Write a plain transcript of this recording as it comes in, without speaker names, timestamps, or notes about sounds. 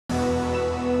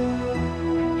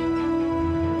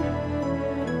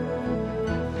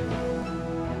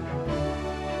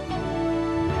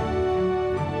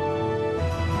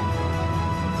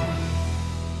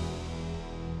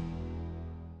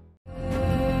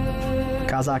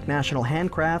Kazakh national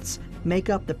handcrafts make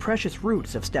up the precious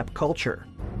roots of steppe culture.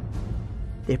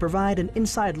 They provide an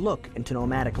inside look into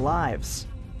nomadic lives.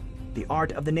 The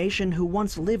art of the nation who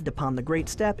once lived upon the great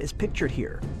steppe is pictured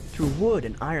here through wood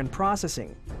and iron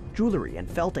processing, jewelry and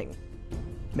felting.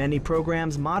 Many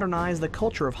programs modernize the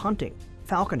culture of hunting,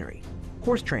 falconry,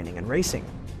 horse training and racing.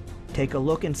 Take a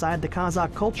look inside the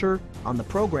Kazakh culture on the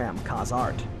program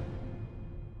KazArt.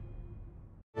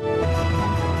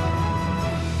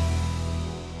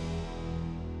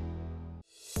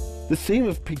 The theme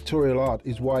of pictorial art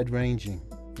is wide-ranging.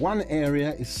 One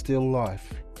area is still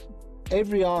life.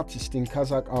 Every artist in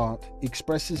Kazakh art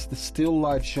expresses the still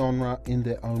life genre in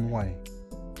their own way.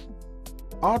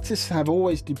 Artists have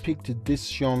always depicted this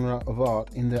genre of art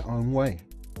in their own way.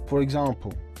 For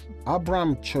example,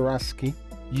 Abram Cheraski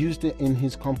used it in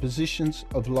his compositions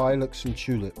of lilacs and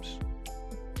tulips.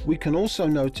 We can also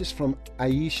notice from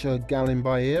Aisha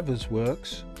Galimbayeva's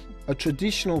works a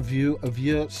traditional view of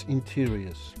yurts'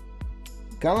 interiors.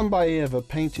 Galimbayeva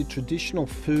painted traditional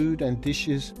food and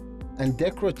dishes and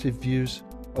decorative views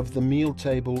of the meal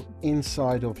table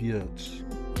inside of yurts.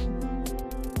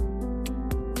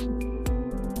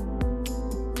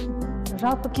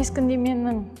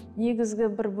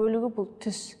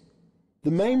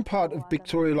 The main part of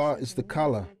pictorial art is the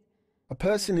color. A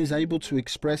person is able to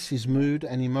express his mood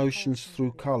and emotions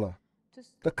through color.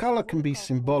 The color can be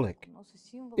symbolic.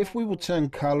 If we will turn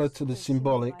color to the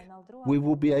symbolic, we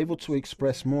will be able to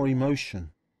express more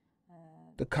emotion.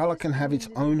 The color can have its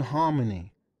own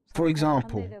harmony. For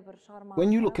example,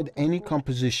 when you look at any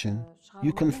composition,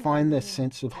 you can find their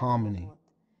sense of harmony.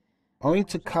 Owing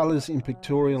to colors in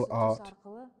pictorial art,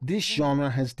 this genre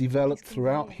has developed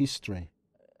throughout history.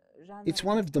 It's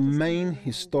one of the main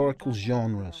historical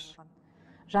genres.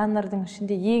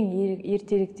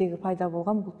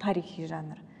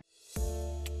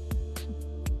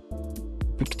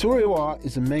 Pictorial art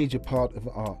is a major part of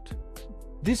art.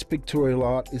 This pictorial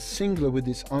art is singular with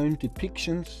its own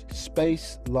depictions,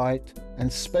 space, light,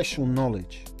 and special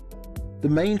knowledge. The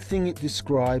main thing it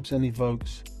describes and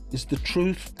evokes is the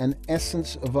truth and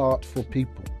essence of art for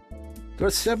people. There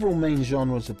are several main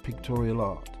genres of pictorial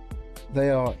art. They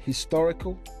are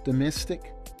historical,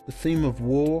 domestic, the theme of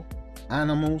war,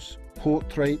 animals,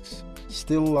 portraits,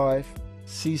 still life,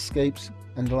 seascapes,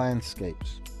 and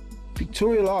landscapes.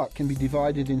 Pictorial art can be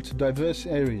divided into diverse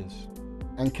areas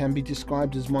and can be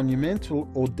described as monumental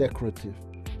or decorative.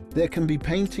 There can be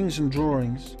paintings and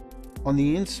drawings on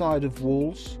the inside of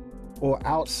walls or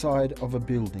outside of a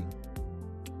building.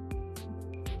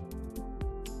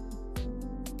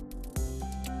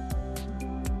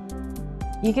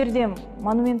 Егерде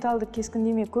монументалды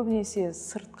кескіндеме көбінесе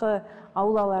сыртқы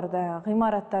аулаларда,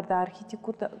 ғимараттарда,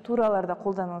 архитектураларда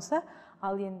қолданылса,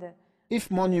 ал енді If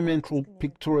monumental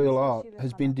pictorial art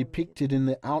has been depicted in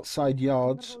the outside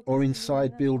yards or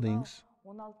inside buildings,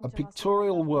 a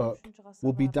pictorial work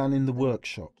will be done in the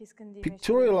workshop.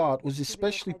 Pictorial art was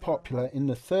especially popular in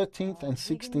the 13th and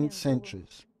 16th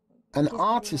centuries, and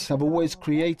artists have always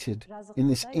created in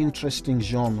this interesting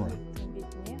genre.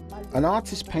 An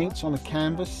artist paints on a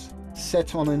canvas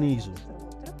set on an easel,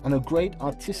 and a great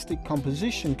artistic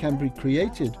composition can be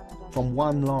created from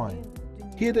one line.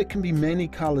 Here there can be many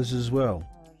colors as well.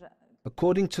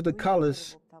 According to the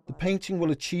colors, the painting will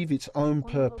achieve its own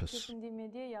purpose.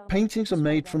 Paintings are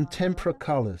made from tempera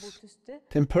colors.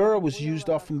 Tempera was used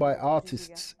often by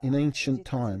artists in ancient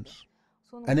times.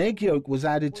 An egg yolk was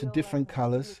added to different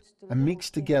colors and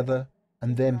mixed together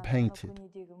and then painted.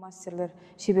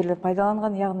 Шеберлер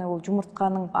пайдаланған, яғни ол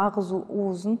жұмыртқаның ағыз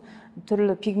уызын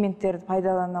түрлі пигменттерді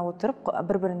пайдалана отырып,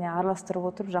 бір-біріне араластырып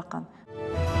отырып жаққан.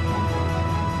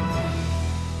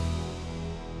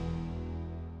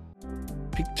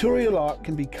 Pictorial art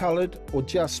can be colored or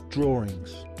just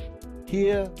drawings.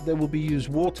 Here there will be used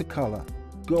watercolor,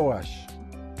 gouache,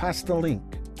 pastel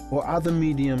ink, or other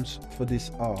mediums for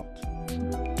this art.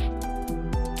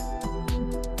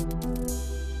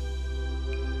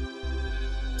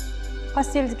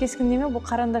 Пастельді кескіндеме бұл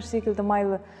қарандаш секілді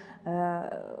майлы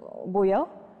бояу.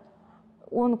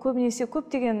 Оны көбінесе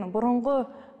көптеген бұрынғы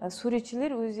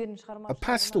суретшілер өздерінің шығармашылығында. A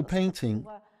pastel painting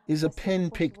is a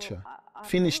pen picture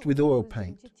finished with oil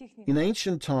paint. In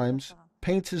ancient times,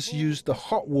 painters used the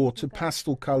hot water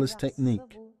pastel colors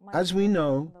technique. As we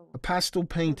know, a pastel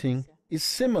painting is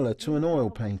similar to an oil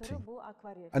painting.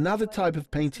 Another type of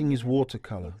painting is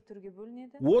watercolor.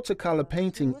 Watercolor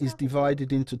painting is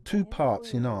divided into two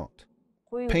parts in art: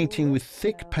 painting with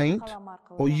thick paint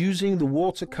or using the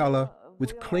watercolor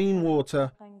with clean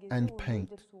water and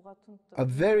paint. A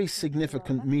very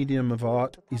significant medium of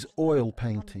art is oil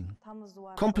painting.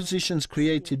 Compositions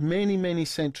created many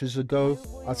centuries ago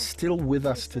are still with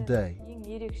us today. Ең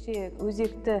ерекше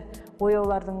өзекті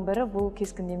бояулардың бірі бұл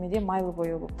кескіндемеде майлы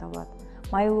бояу болып табылады.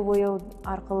 Майлы бояу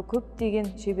арқылы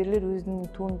көптеген шеберлер өзінің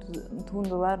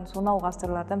туындыларын сонау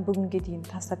ғасырлардан бүгінге дейін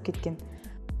тастап кеткен.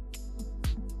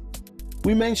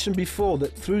 We mentioned before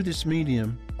that through this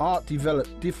medium, art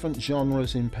developed different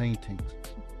genres in paintings.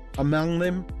 Among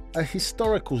them, a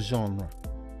historical genre,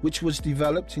 which was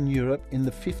developed in Europe in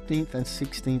the 15th and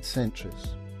 16th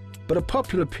centuries. But a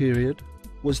popular period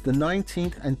was the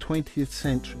 19th and 20th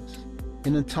centuries,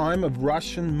 in a time of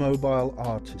Russian mobile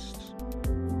artists.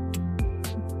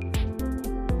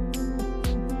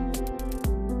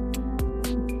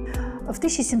 В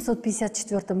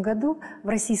 1754 году в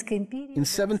Российской империи In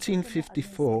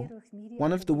 1754,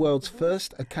 one of the world's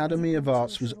first Academy of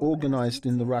Arts was organized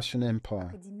in the Russian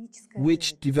Empire,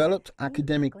 which developed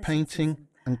academic painting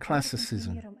and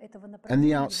classicism. And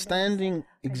the outstanding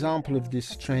example of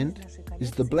this trend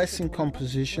is the Blessing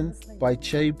composition by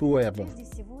Cheboeva.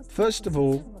 First of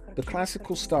all, the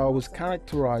classical style was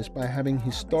characterized by having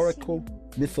historical,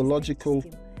 mythological,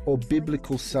 or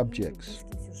biblical subjects.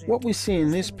 What we see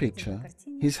in this picture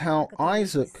is how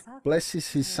Isaac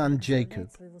blesses his son Jacob.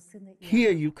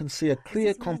 Here you can see a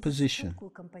clear composition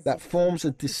that forms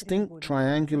a distinct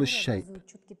triangular shape.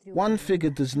 One figure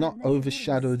does not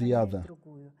overshadow the other.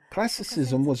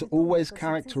 Classicism was always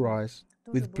characterized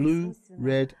with blue,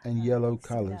 red, and yellow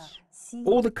colors.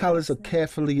 All the colors are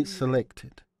carefully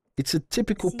selected. It's a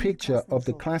typical picture of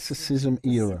the classicism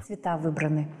era. цвета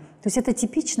выбраны. То есть это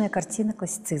типичная картина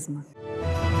классицизма.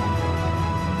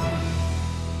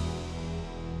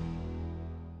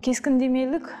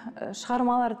 Кескіндемелік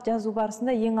шығармаларды жазу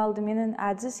барысында ең алдыменен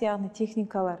әдіс, яғни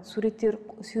техникалар,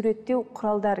 суреттеу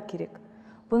құралдары керек.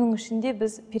 Бұның ішінде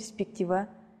біз перспектива.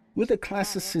 With a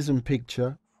classicism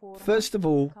picture, first of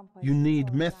all, you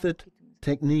need method,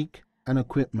 technique, and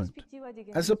equipment.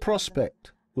 As a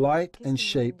prospect, light and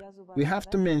shape, we have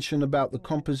to mention about the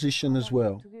composition as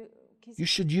well. You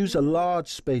should use a large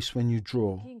space when you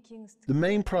draw. The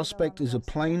main prospect is a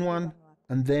plain one,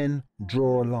 and then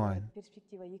draw a line.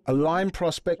 A line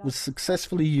prospect was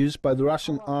successfully used by the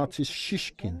Russian artist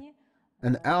Shishkin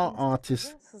and our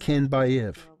artist Ken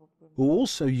Baev, who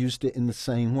also used it in the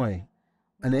same way.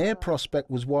 An air prospect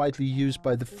was widely used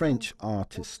by the French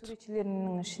artist.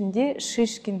 Суретшілерінің ішінде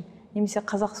Шишкин, немесе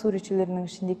қазақ суретшілерінің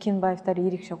ішінде Кенбаевтар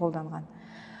ерекше қолданған.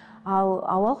 Ал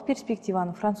ауалық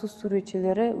перспективаны француз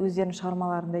суретшілері өздерінің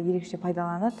шығармаларында ерекше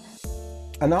пайдаланады.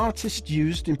 An artist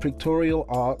used in pictorial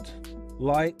art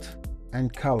light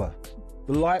and color.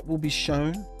 The light will be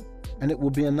shown, and it will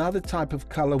be another type of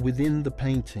color within the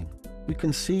painting. We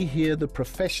can see here the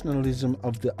professionalism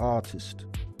of the artist.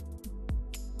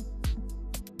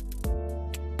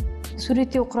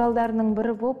 Суреттеу құралдарының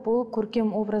бірі болып, бұл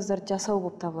көркем образдарды жасау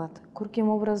болып табылады. Көркем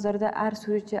образдарды әр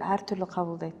суретші әр түрлі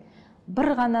қабылдайды.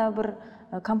 Бір ғана бір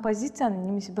композицияны,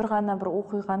 немесе бір ғана бір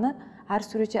оқиғаны әр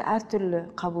суретші әр түрлі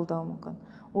қабылдауы мүмкін.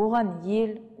 Оған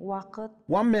ел, уақыт.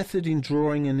 One method in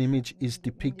drawing an image is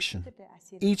depiction.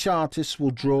 Each artist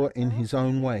will draw in his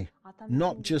own way,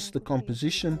 not just the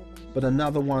composition, but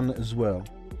another one as well.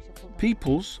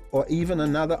 People's or even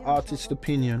another artist's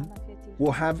opinion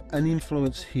will have an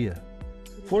influence here.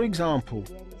 For example,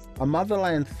 a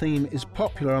motherland theme is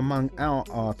popular among our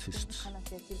artists.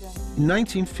 In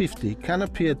 1950,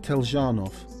 Kanapir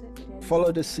Telzhanov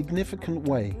followed a significant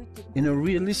way in a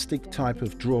realistic type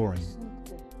of drawing.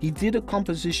 He did a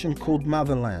composition called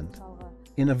Motherland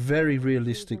in a very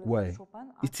realistic way.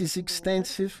 It is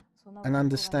extensive and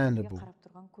understandable.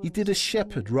 He did a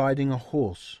shepherd riding a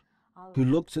horse who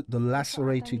looked at the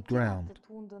lacerated ground.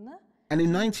 And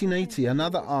in 1980,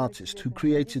 another artist who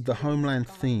created the homeland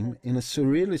theme in a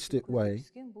surrealistic way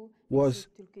was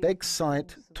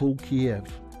Beksait Tulkiev.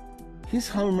 His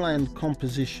homeland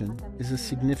composition is a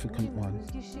significant one.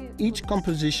 Each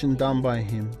composition done by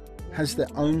him has their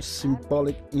own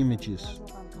symbolic images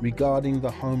regarding the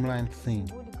homeland theme.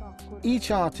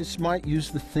 Each artist might use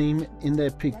the theme in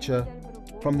their picture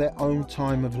from their own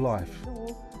time of life.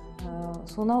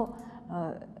 Сонау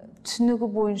түсінігі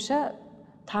бойынша,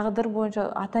 тағдыр бойынша,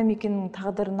 атамекеннің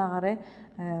тағдырына қарай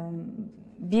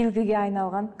белгіге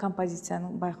айналған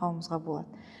композицияны байқауымызға болады.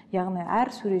 Яғни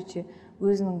әр суретші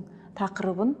өзінің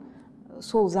тақырыбын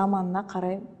сол заманына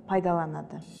қарай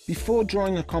пайдаланады. Before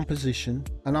drawing a composition,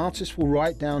 an artist will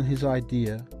write down his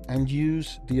idea and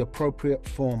use the appropriate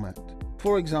format.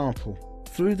 For example,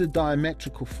 through the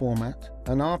diametrical format,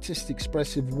 an artist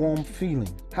expresses warm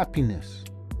feeling, happiness,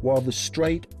 while the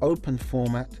straight, open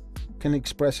format can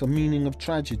express a meaning of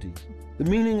tragedy. The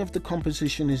meaning of the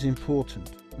composition is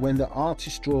important when the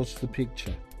artist draws the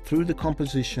picture. Through the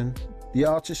composition, the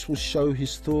artist will show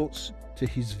his thoughts to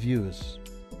his viewers.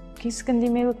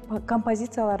 Кескіндемелік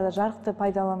композицияларда жарықты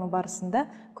пайдалану барысында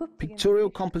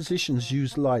Pictorial compositions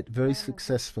use light very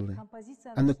successfully,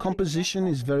 and the composition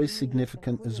is very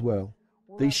significant as well.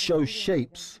 They show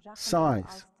shapes,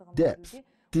 size, depth,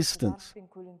 distance.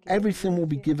 Everything will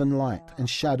be given light and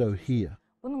shadow here.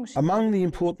 Among the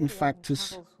important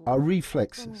factors are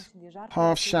reflexes,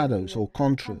 half shadows or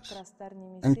contours,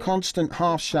 and constant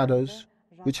half shadows,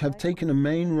 which have taken a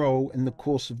main role in the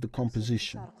course of the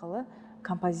composition.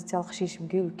 Композициялық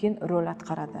шешімге үлкен рөл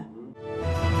атқарады.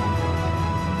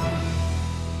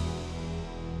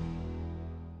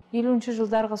 In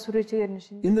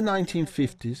the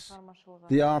 1950s,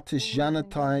 the artist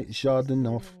Zhanatai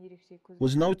Zhardanov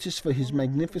was noticed for his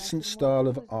magnificent style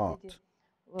of art.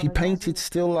 He painted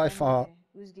still life art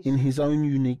in his own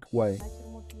unique way.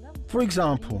 For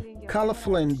example,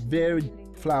 colorful and varied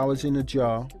flowers in a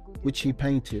jar, which he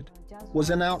painted, was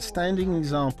an outstanding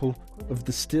example of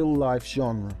the still life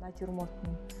genre.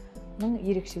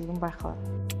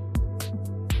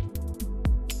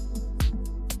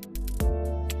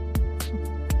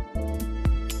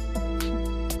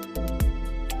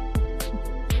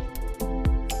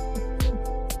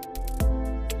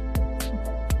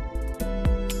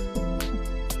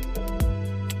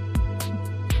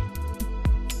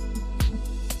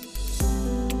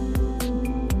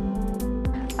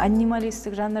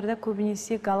 Анималистік жанрда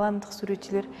көбінесе голландық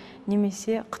суретшілер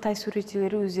немесе Қытай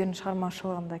суретшілері өздерінің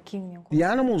шығармашылығында кеңінен. The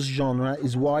animals genre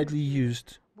is widely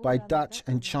used by Dutch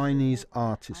and Chinese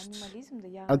artists.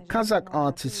 A Kazakh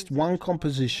artist's one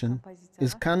composition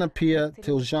is Kanapir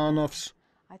Tiljanov's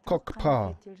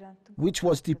Kokpa, which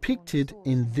was depicted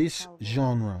in this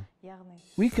genre.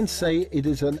 We can say it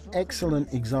is an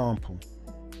excellent example.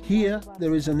 Here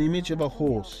there is an image of a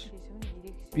horse.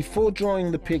 Before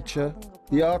drawing the picture,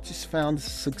 the artist found a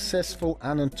successful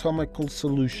anatomical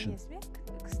solution.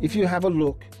 If you have a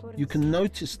look, you can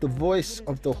notice the voice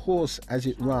of the horse as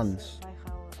it runs.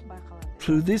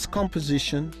 Through this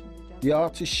composition, the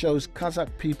artist shows Kazakh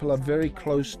people are very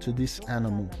close to this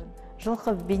animal.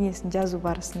 Жылқы бейнесін жазу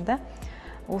барысында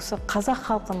осы қазақ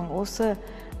халқының осы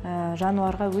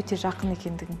жануарға өте жақын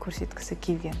екендігін көрсеткісі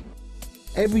келген.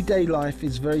 Everyday life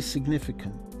is very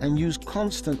significant and used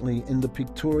constantly in the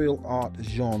pictorial art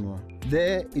genre.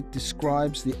 There it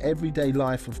describes the everyday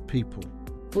life of people.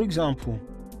 For example,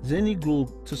 Zenigul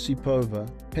Tusipova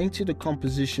painted a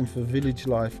composition for village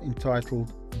life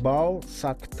entitled Bal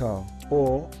Sakta,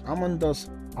 or Amandas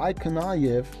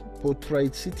Aikanayev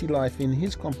portrayed city life in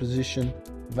his composition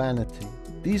Vanity.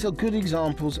 These are good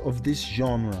examples of this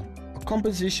genre. A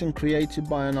composition created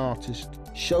by an artist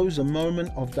shows a moment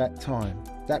of that time,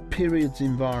 that period's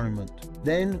environment.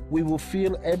 Then we will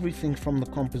feel everything from the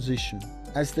composition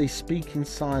as they speak in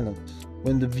silence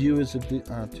when the viewers of the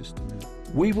artist are there.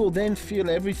 We will then feel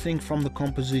everything from the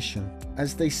composition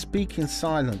as they speak in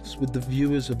silence with the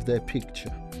viewers of their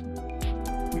picture.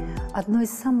 Одной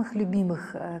из самых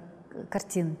любимых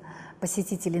картин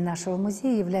посетителей нашего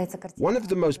музея является картина. One of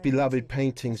the most beloved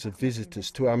paintings of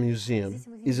visitors to our museum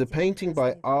is a painting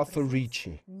by Arthur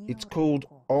Ricci. It's called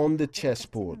On the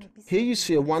Chessboard. Here you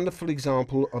see a wonderful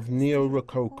example of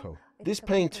Neo-Rococo. This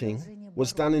painting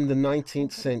was done in the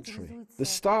 19th century. The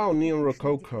style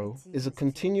Neo-Rococo is a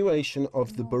continuation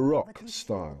of the Baroque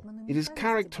style. It is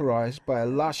characterized by a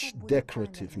lush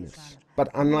decorativeness. But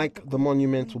unlike the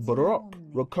monumental Baroque,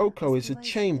 Rococo is a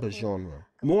chamber genre,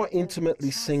 more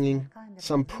intimately singing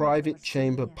some private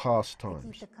chamber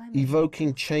pastimes,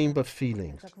 evoking chamber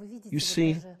feelings. You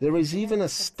see, there is even a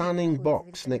stunning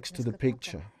box next to the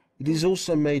picture. It is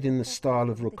also made in the style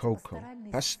of Rococo.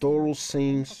 Pastoral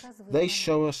scenes, they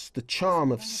show us the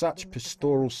charm of such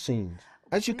pastoral scenes.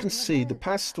 As you can see, the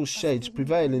pastel shades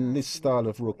prevail in this style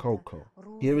of Rococo.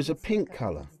 Here is a pink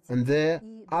color, and there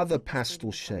other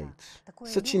pastel shades.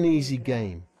 Such an easy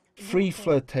game, free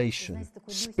flirtation,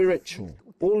 spiritual.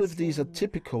 All of these are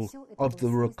typical of the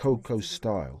Rococo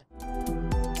style.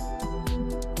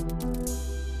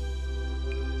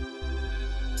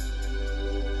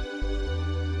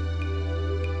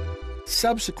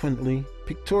 Subsequently,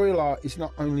 pictorial art is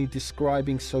not only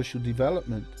describing social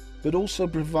development, but also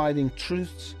providing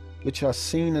truths which are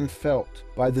seen and felt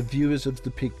by the viewers of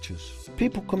the pictures.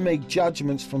 People can make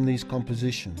judgments from these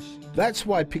compositions. That's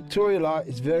why pictorial art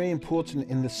is very important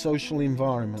in the social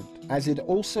environment, as it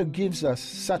also gives us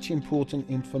such important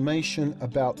information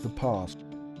about the past.